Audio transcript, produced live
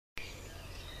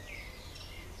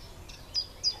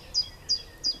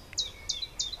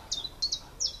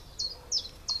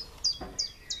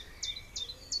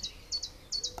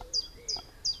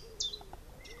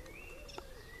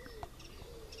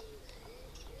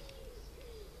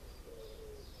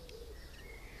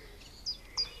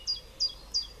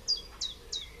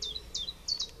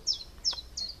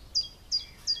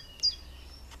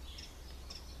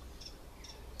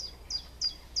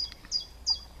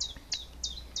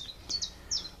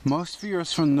Most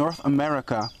viewers from North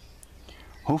America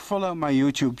who follow my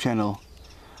YouTube channel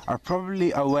are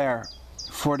probably aware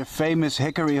for the famous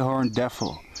hickory horned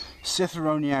devil,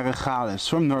 Citheronia regalis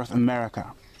from North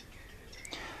America.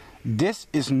 This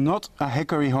is not a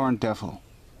hickory horned devil.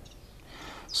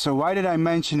 So why did I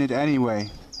mention it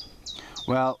anyway?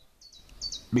 Well,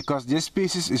 because this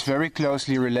species is very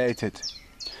closely related,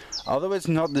 although it's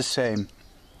not the same.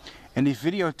 In the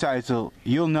video title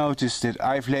you'll notice that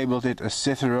I've labeled it as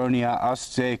Citheronia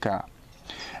azteca.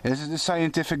 This is the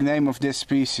scientific name of this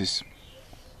species.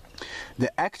 The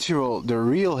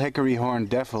real hickory horned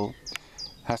devil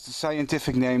has the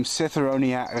scientific name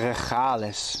Citheronia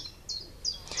regalis.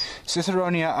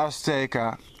 Citheronia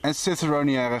azteca and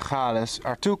Citheronia regalis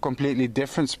are two completely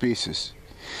different species,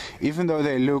 even though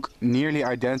they look nearly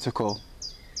identical.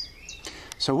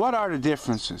 So what are the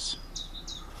differences?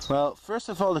 Well, first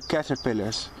of all, the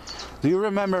caterpillars. Do you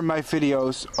remember my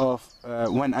videos of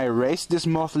when I raised this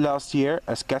moth last year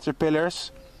as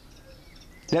caterpillars?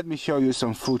 Let me show you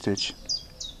some footage.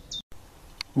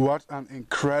 What an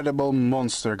incredible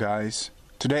monster, guys.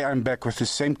 Today I'm back with the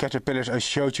same caterpillars I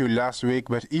showed you last week,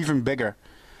 but even bigger.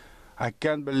 I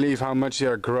can't believe how much they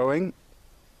are growing.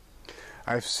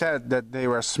 I've said that they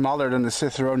were smaller than the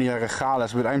Citheronia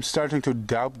regalis, but I'm starting to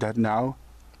doubt that now.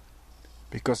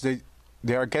 Because they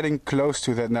are getting close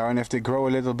to that now, and if they grow a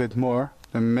little bit more,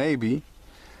 then maybe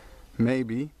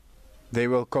they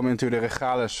will come into the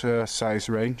regalis size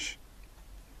range.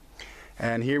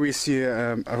 And here we see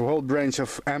a whole branch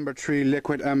of amber tree,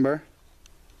 liquid amber.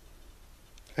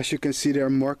 As you can see, there are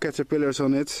more caterpillars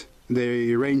on it.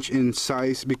 They range in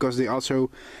size because they also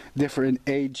differ in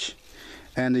age,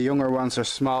 and the younger ones are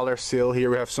smaller still. Here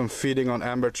we have some feeding on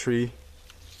amber tree,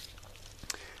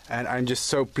 and I'm just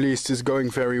so pleased it's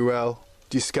going very well.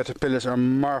 These caterpillars are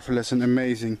marvelous and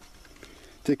amazing.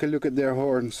 Take a look at their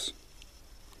horns.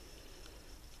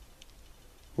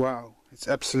 Wow, it's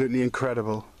absolutely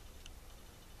incredible.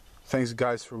 Thanks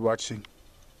guys for watching.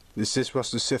 This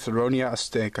was the Citheronia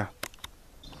azteca.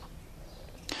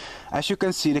 As you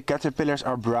can see, the caterpillars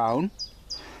are brown,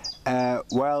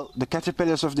 while the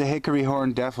caterpillars of the hickory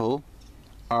horned devil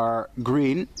are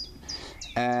green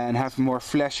and have more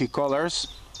flashy colors.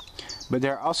 But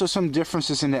there are also some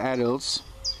differences in the adults.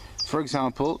 For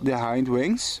example, the hind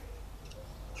wings.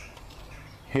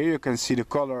 Here you can see the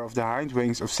color of the hind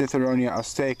wings of Citheronia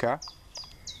azteca.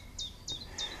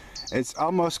 It's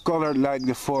almost colored like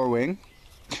the forewing,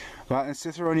 while in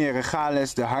Citheronia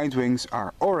regalis the hind wings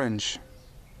are orange,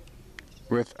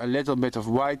 with a little bit of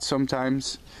white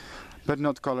sometimes, but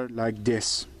not colored like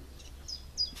this.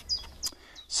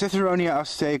 Citheronia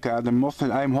azteca, the moth that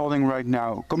I'm holding right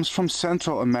now, comes from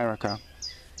Central America.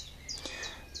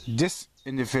 This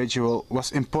individual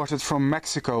was imported from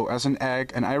Mexico as an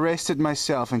egg, and I raised it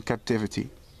myself in captivity.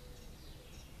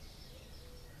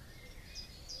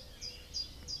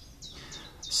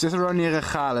 Citheronia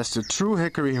regalis, the true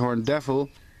hickory horned devil,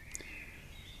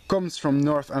 comes from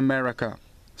North America,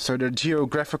 so the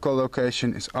geographical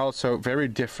location is also very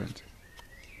different.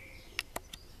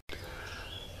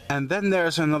 And then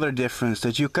there's another difference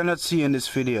that you cannot see in this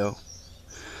video.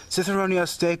 Citheronia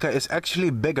azteca is actually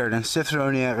bigger than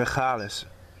Citheronia regalis.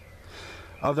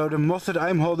 Although the moth that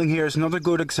I'm holding here is not a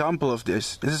good example of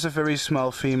this. This is a very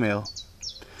small female.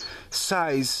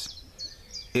 Size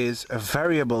is a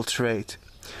variable trait.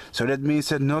 So that means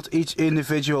that not each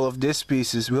individual of this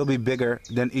species will be bigger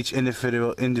than each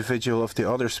individual of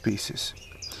the other species.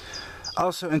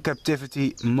 Also in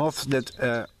captivity, moths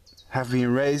that have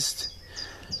been raised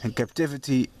in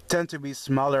captivity tend to be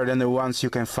smaller than the ones you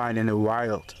can find in the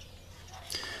wild.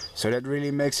 So that really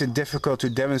makes it difficult to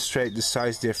demonstrate the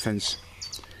size difference.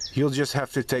 You'll just have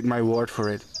to take my word for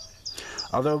it.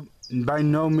 Although by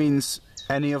no means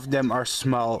any of them are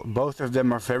small, both of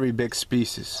them are very big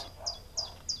species.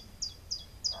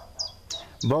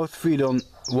 Both feed on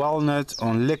walnut,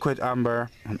 on liquid amber,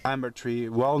 on amber tree,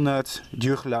 walnut,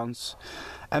 juglans,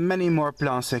 and many more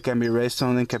plants that can be raised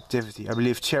on in captivity. I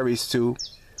believe cherries too.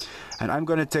 And I'm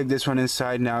gonna take this one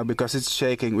inside now because it's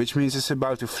shaking, which means it's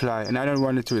about to fly, and I don't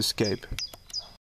want it to escape.